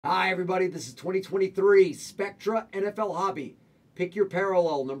Hi, everybody. This is 2023 Spectra NFL Hobby. Pick your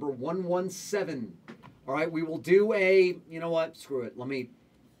parallel, number 117. All right, we will do a, you know what? Screw it.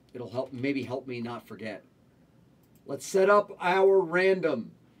 It'll help, maybe help me not forget. Let's set up our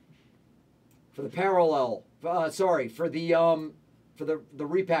random for the parallel. For the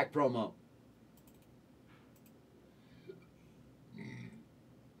repack promo.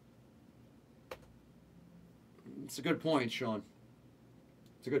 It's a good point, Sean.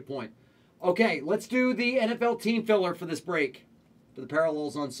 It's a good point. Okay, let's do the NFL team filler for this break. For the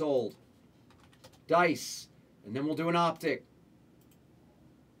parallels unsold. Dice. And then we'll do an optic.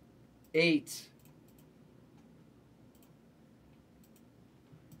 8.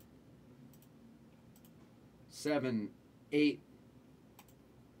 7, 8.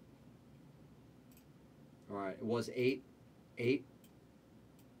 All right, it was 8. 8.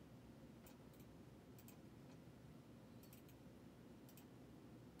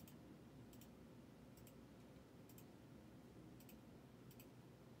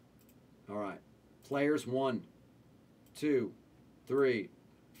 All right. Players 1, 2, 3,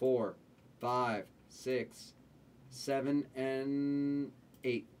 4, 5, 6, 7, and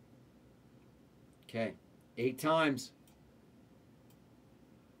 8. Okay. 8 times.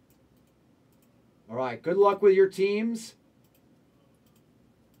 All right. Good luck with your teams.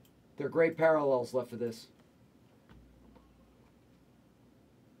 There are great parallels left for this.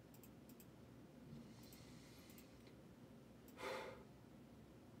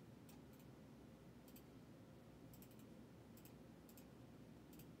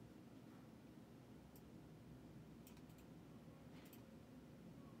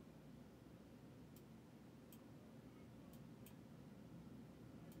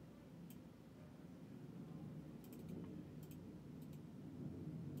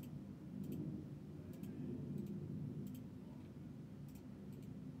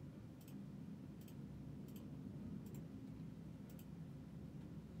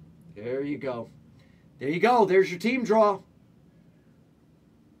 There you go. There you go. There's your team draw.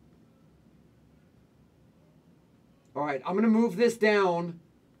 All right, I'm going to move this down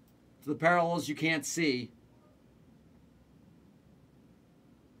to the parallels you can't see.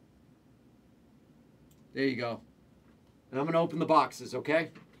 There you go. And I'm going to open the boxes, okay?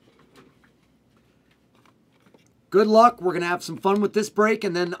 Good luck. We're going to have some fun with this break,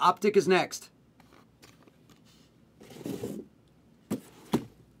 and then Optic is next.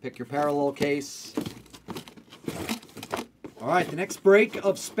 Pick your parallel case. All right, the next break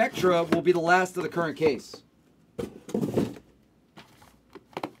of Spectra will be the last of the current case.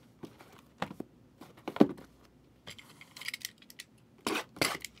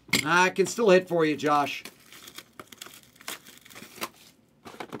 I can still hit for you, Josh.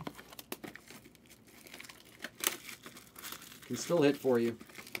 Can still hit for you.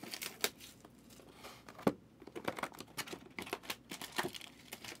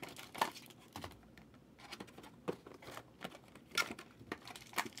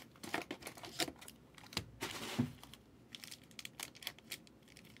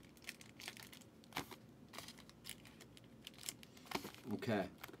 Okay,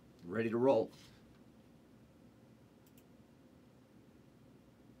 ready to roll.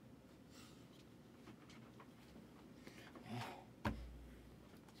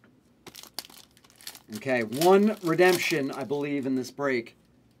 Okay, 1 redemption, I believe, in this break.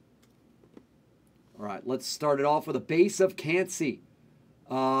 All right, let's start it off with a base of Can't See.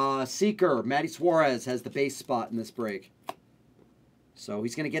 Seeker, Matty Suarez has the base spot in this break. So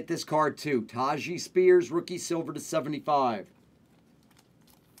he's going to get this card too. Tajee Spears, rookie silver to 75.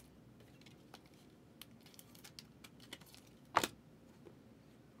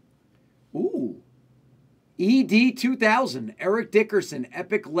 Ooh. ED 2000, Eric Dickerson,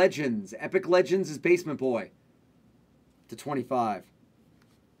 Epic Legends. Epic Legends is Basement Boy to 25.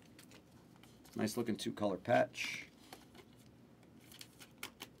 Nice looking 2-color patch.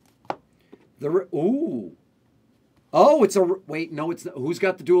 Ooh. Oh, it's a, wait, no, it's not. Who's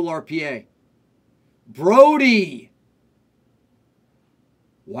got the dual RPA? Brody.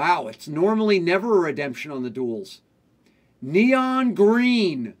 Wow, it's normally never a redemption on the duals. Neon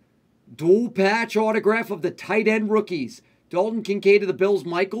Green. Dual patch autograph of the tight end rookies. Dalton Kincaid of the Bills,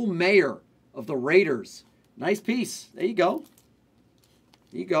 Michael Mayer of the Raiders. Nice piece. There you go.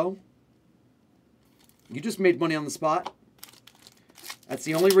 There you go. You just made money on the spot. That's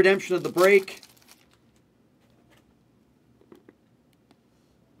the only redemption of the break.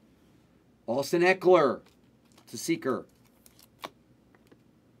 Austin Eckler to Seeker.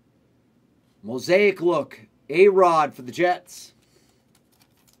 Mosaic look. A-Rod for the Jets.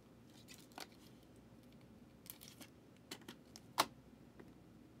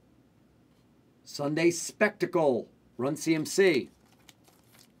 Sunday Spectacle. Run CMC.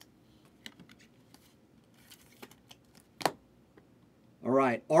 All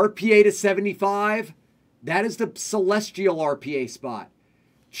right. RPA to 75. That is the Celestial RPA spot.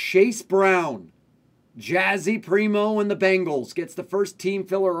 Chase Brown. Jazzy Primo and the Bengals gets the first team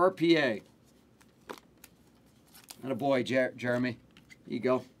filler RPA. And a boy, Jeremy. Here you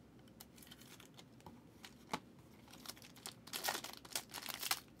go.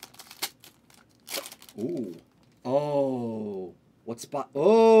 Ooh. Oh. What spot?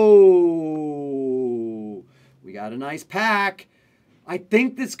 Oh. We got a nice pack. I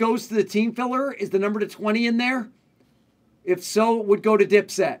think this goes to the team filler. Is the number to 20 in there? If so, it would go to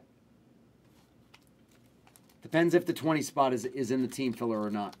Dipset. Depends if the 20 spot is in the team filler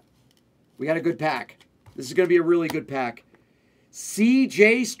or not. We got a good pack. This is going to be a really good pack.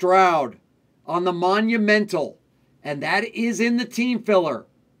 C.J. Stroud on the Monumental. And that is in the team filler.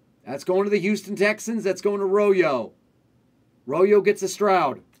 That's going to the Houston Texans. That's going to Royo. Royo gets a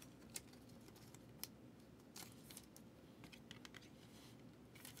Stroud.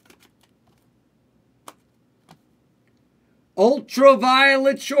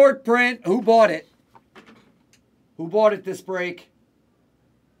 Ultraviolet short print. Who bought it? Who bought it this break?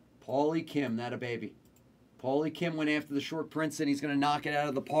 Paulie Kim, that a baby. Paulie Kim went after the short prints and he's going to knock it out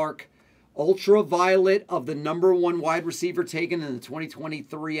of the park. Ultraviolet of the #1 wide receiver taken in the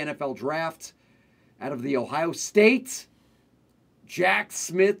 2023 NFL Draft. Out of the Ohio State, Jack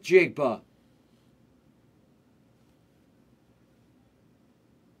Smith-Jigba.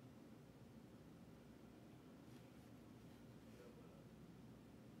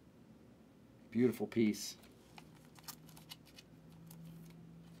 Beautiful piece.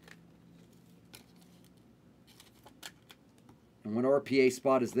 And what RPA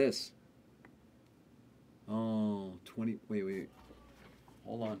spot is this? Oh, 20. Wait.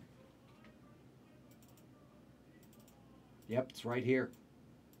 Hold on. Yep, it's right here.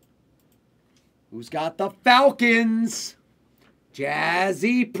 Who's got the Falcons?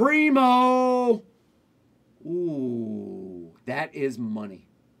 Jazzy Primo. Ooh, that is money.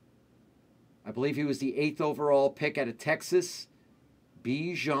 I believe he was the 8th overall pick out of Texas.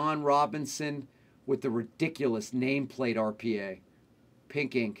 Bijan Robinson with the ridiculous nameplate RPA.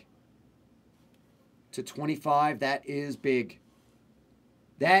 Pink ink. To 25, that is big.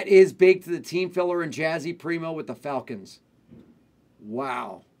 That is big to the team filler and Jazzy Primo with the Falcons.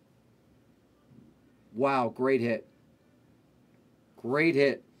 Wow. Wow, great hit. Great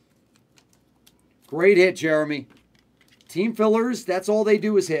hit. Great hit, Jeremy. Team fillers, that's all they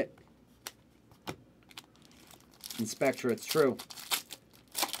do is hit. In Spectra, it's true.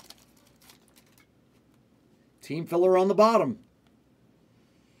 Team filler on the bottom.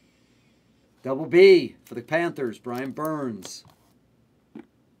 Double B for the Panthers, Brian Burns.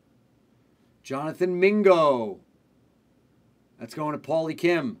 Jonathan Mingo. That's going to Paulie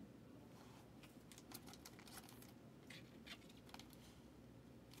Kim.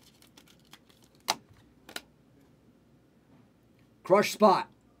 Crush spot.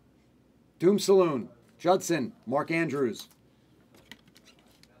 Doom Saloon. Judson. Mark Andrews.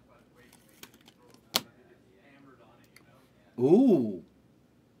 Ooh.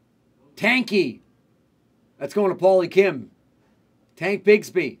 Tanky. That's going to Paulie Kim. Tank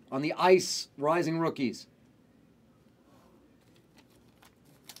Bigsby on the Ice Rising Rookies.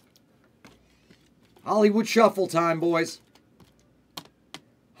 Hollywood Shuffle time, boys.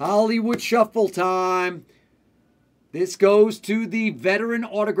 Hollywood Shuffle time. This goes to the veteran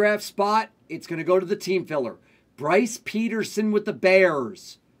autograph spot. It's going to go to the team filler. Bryce Peterson with the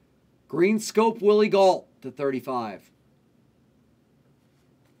Bears. Green Scope Willie Galt to 35.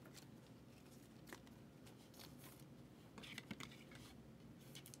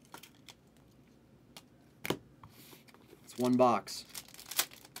 It's one box.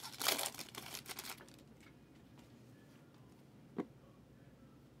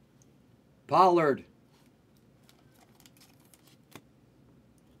 Pollard.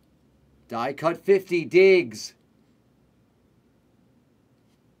 Die cut 50, Diggs.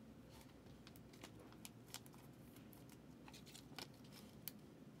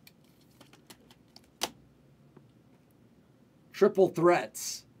 Triple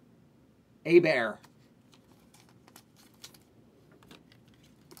threats. A-Bear.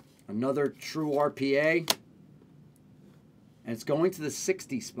 Another true RPA. And it's going to the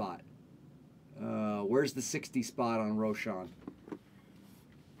 60 spot. Where's the 60 spot on Roshan?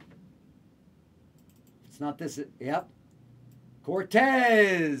 It's not this. Yep.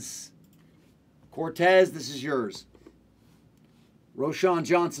 Cortez. Cortez, this is yours. Roshan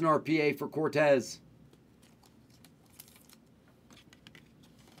Johnson RPA for Cortez.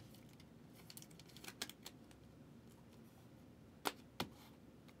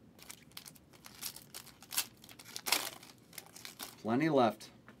 Plenty left.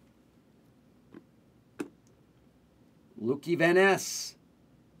 Lukey Van Ness.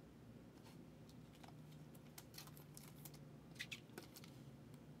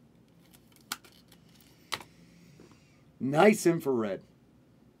 Nice infrared.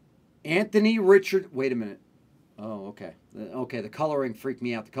 Anthony Richard. Wait a minute. Oh, okay. Okay, the coloring freaked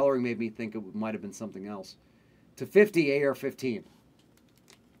me out. The coloring made me think it might have been something else. /50 AR-15.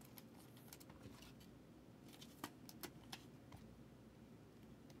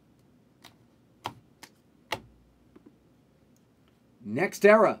 Next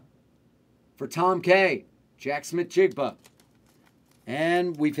era for Tom K. Jack Smith-Jigba.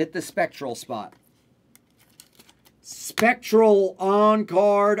 And we've hit the spectral spot. Spectral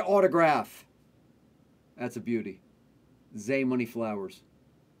on-card autograph. That's a beauty. Zay Money Flowers.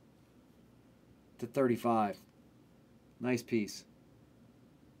 /35. Nice piece.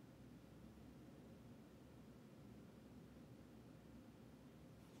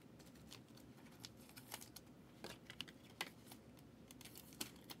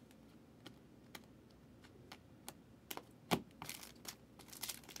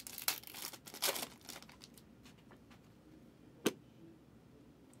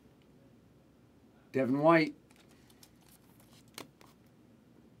 Devin White.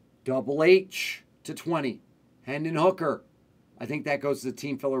 Double H /20. Hendon Hooker. I think that goes to the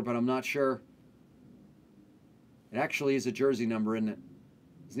team filler, but I'm not sure. It actually is a jersey number, isn't it?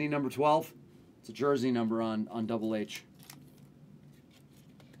 Isn't he number 12? It's a jersey number on Double H.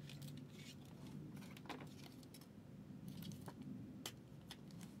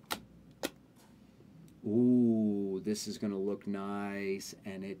 Ooh, this is going to look nice,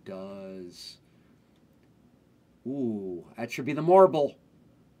 and it does. Ooh, that should be the marble.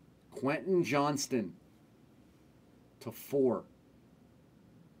 Quentin Johnston /4.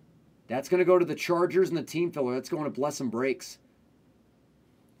 That's going to go to the Chargers and the team filler. That's going to Bless and Breaks.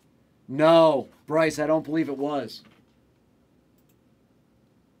 No, Bryce, I don't believe it was.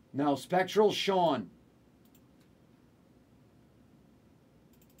 No, Spectral Sean.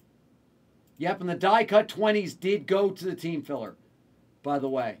 Yep, and the die-cut 20s did go to the team filler, by the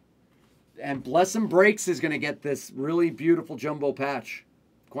way. And Bless and Breaks is going to get this really beautiful jumbo patch.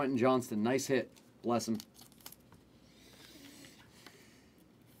 Quentin Johnston, nice hit. Bless him.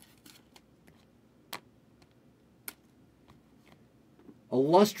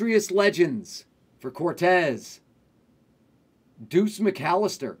 Illustrious Legends for Cortez. Deuce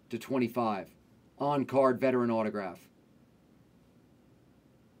McAllister /25. On-card veteran autograph.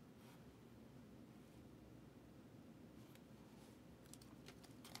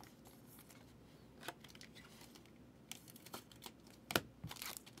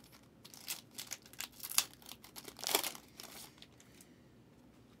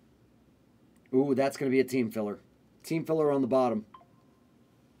 Ooh, that's going to be a team filler. Team filler on the bottom.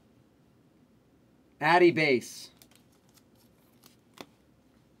 Addy base.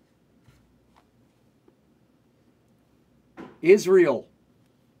 Israel.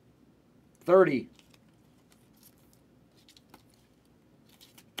 30.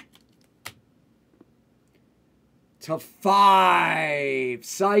 /5.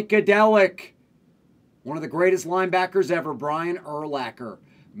 Psychedelic. One of the greatest linebackers ever, Brian Urlacher.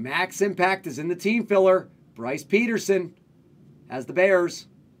 Max Impact is in the team filler. Bryce Peterson has the Bears.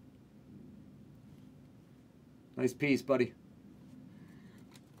 Nice piece, buddy.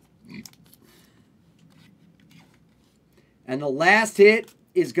 And the last hit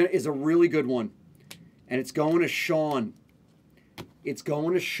is a really good one. And it's going to Sean. It's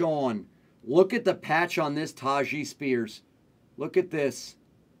going to Sean. Look at the patch on this Tajee Spears. Look at this.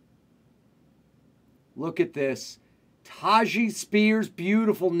 Look at this. Tajee Spears,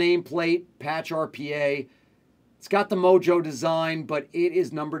 beautiful nameplate, patch RPA. It's got the Mojo design, but it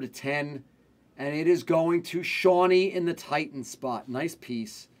is numbered to 10. And it is going to Shawnee in the Titan spot. Nice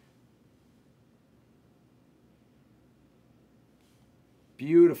piece.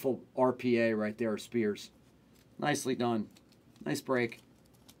 Beautiful RPA right there, Spears. Nicely done. Nice break.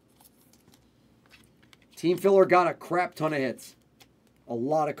 Team filler got a crap ton of hits. A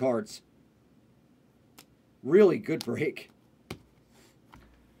lot of cards. Really good break.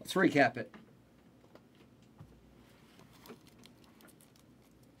 Let's recap it.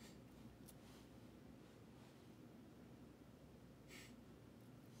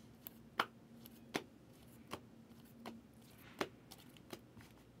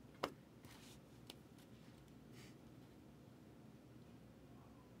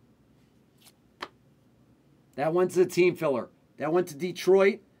 That went to the team filler. That went to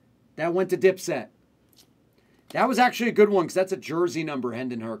Detroit. That went to Dipset. That was actually a good one because that's a jersey number,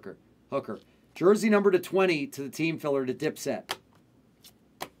 Hendon Hooker. Jersey number /20 to the team filler to Dipset.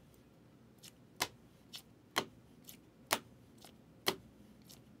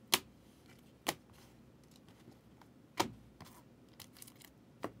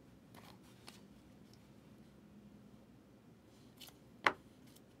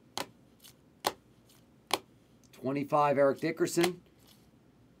 25, Eric Dickerson.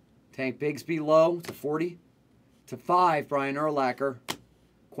 Tank Bigsby low to 40. To 5, Brian Urlacher.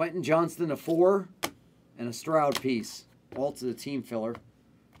 Quentin Johnston to 4. And a Stroud piece. All to the team filler.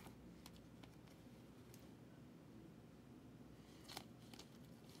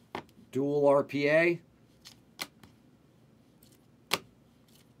 Dual RPA.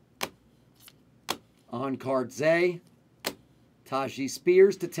 On card Zay. Tajee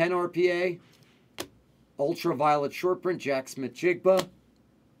Spears to 10 RPA. Ultraviolet short print, Jack Smith-Jigba.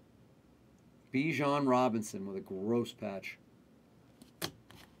 Bijan Robinson with a gross patch.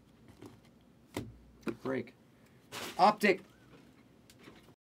 Good break. Optic